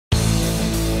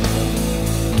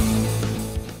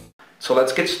So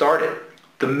let's get started.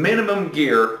 The minimum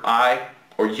gear I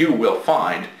or you will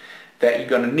find that you're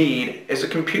going to need is a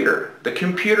computer. The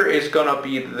computer is going to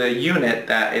be the unit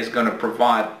that is going to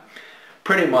provide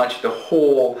pretty much the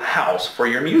whole house for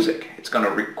your music. It's going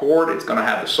to record, it's going to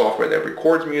have the software that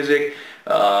records music,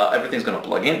 everything's going to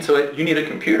plug into it. You need a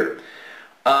computer.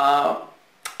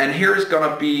 And here's going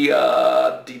to be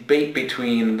a debate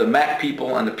between the Mac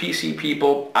people and the PC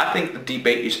people. I think the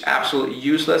debate is absolutely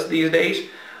useless these days.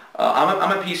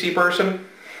 I'm a PC person.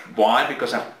 Why?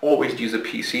 Because I've always used a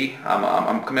PC.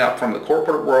 I'm coming up from the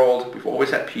corporate world. We've always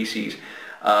had PCs.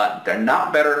 They're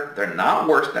not better. They're not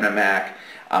worse than a Mac.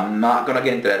 I'm not going to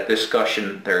get into that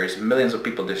discussion. There is millions of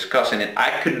people discussing it.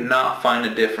 I could not find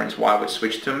a difference why I would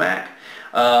switch to a Mac.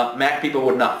 Mac people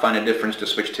would not find a difference to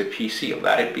switch to a PC.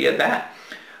 Let it be at that.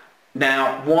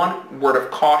 Now, one word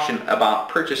of caution about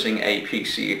purchasing a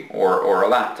PC or a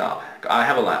laptop. I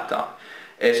have a laptop.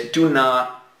 Is do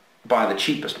not buy the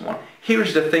cheapest one.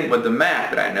 Here's the thing with the Mac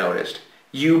that I noticed.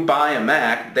 You buy a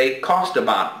Mac, they cost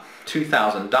about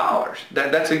 $2,000.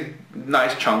 That's a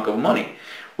nice chunk of money.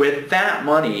 With that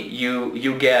money,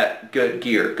 you get good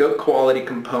gear, good quality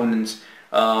components,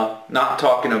 not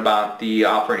talking about the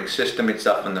operating system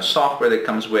itself and the software that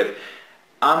comes with.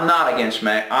 I'm not against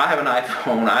Mac. I have an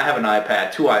iPhone, I have an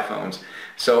iPad, 2 iPhones.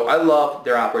 So I love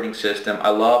their operating system. I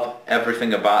love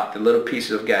everything about the little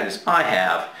pieces of gadgets I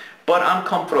have. But I'm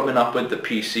comfortable enough with the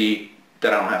PC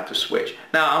that I don't have to switch.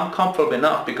 Now, I'm comfortable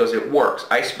enough because it works.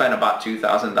 I spent about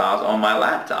 $2,000 on my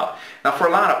laptop. Now, for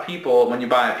a lot of people, when you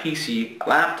buy a PC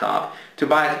laptop, to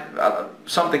buy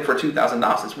something for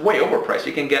 $2,000, it's way overpriced.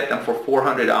 You can get them for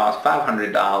 $400,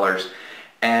 $500,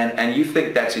 and you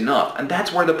think that's enough. And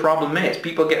that's where the problem is.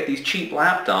 People get these cheap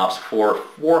laptops for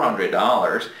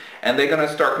 $400, and they're going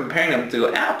to start comparing them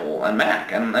to Apple and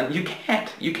Mac, and you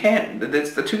can't.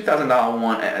 It's the $2,000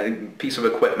 one piece of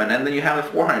equipment, and then you have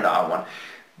the $400 one.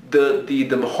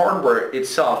 The hardware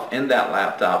itself in that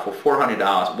laptop for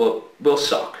 $400 will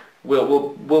suck.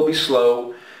 Will be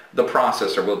slow. The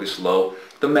processor will be slow.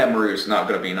 The memory is not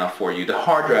going to be enough for you. The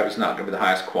hard drive is not going to be the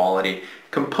highest quality.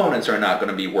 Components are not going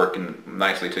to be working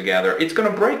nicely together. It's going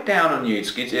to break down on you.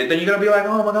 Then you're going to be like,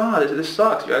 oh my God, this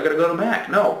sucks. I got to go to Mac.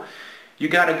 No. You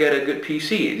got to get a good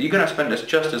PC. You're going to spend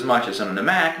just as much as on the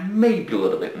Mac, maybe a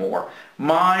little bit more.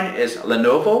 Mine is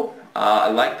Lenovo. I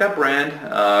like that brand.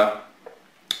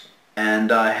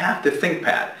 And I have the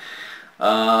ThinkPad.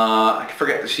 I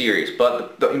forget the series,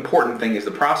 but the important thing is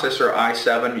the processor,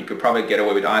 i7. You could probably get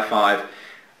away with i5.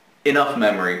 Enough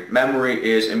memory. Memory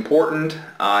is important.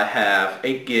 I have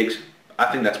 8 gigs. I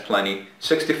think that's plenty.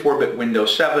 64-bit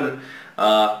Windows 7.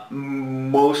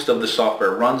 Most of the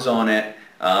software runs on it.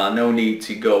 No need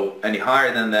to go any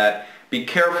higher than that. Be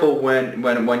careful when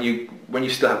you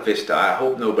still have Vista. I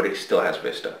hope nobody still has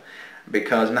Vista,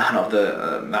 because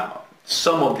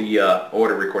some of the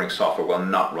audio recording software will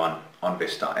not run on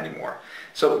Vista anymore.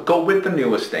 So go with the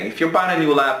newest thing. If you're buying a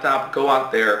new laptop, go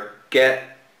out there,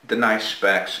 get the nice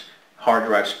specs, hard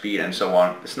drive speed, and so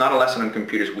on. It's not a lesson on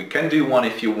computers. We can do one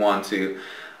if you want to.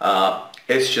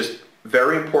 It's just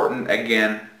very important.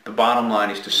 Again, the bottom line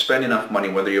is to spend enough money,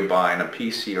 whether you're buying a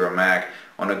PC or a Mac,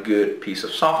 on a good piece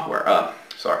of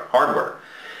hardware.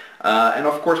 And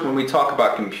of course, when we talk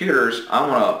about computers, I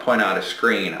want to point out a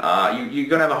screen. You're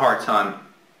going to have a hard time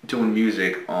doing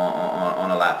music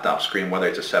on a laptop screen, whether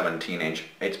it's a 17-inch.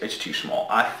 It's too small.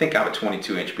 I think I have a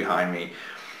 22-inch behind me.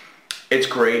 It's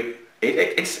great.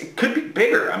 It could be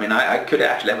bigger. I mean, I could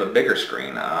actually have a bigger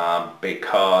screen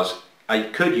because I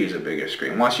could use a bigger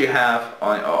screen. Once you have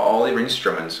all your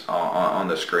instruments on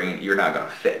the screen, you're not going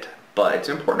to fit. But it's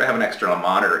important to have an external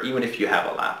monitor, even if you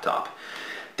have a laptop.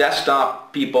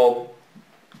 Desktop, people,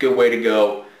 good way to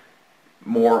go.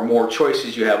 More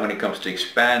choices you have when it comes to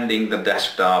expanding the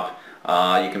desktop.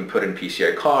 You can put in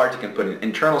PCI cards, you can put in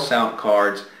internal sound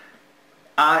cards.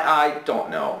 I don't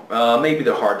know. Maybe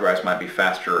the hard drives might be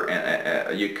faster,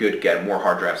 and you could get more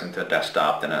hard drives into a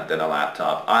desktop than a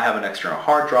laptop. I have an external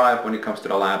hard drive when it comes to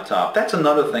the laptop. That's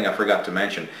another thing I forgot to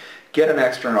mention. Get an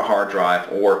external hard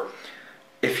drive, or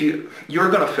if you're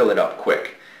going to fill it up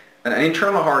quick. An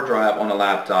internal hard drive on a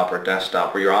laptop or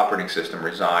desktop where your operating system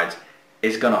resides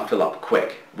is going to fill up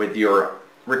quick with your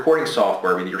recording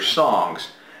software, with your songs,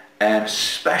 and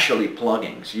especially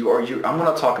plugins. I'm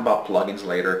going to talk about plugins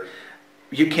later.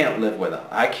 You can't live without.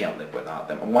 I can't live without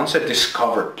them. Once I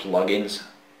discovered plugins,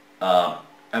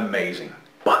 amazing.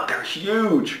 But they're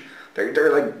huge.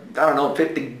 They're like, I don't know,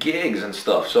 50 gigs and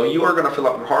stuff. So you are going to fill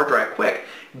up your hard drive quick.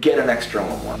 Get an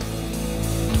external one.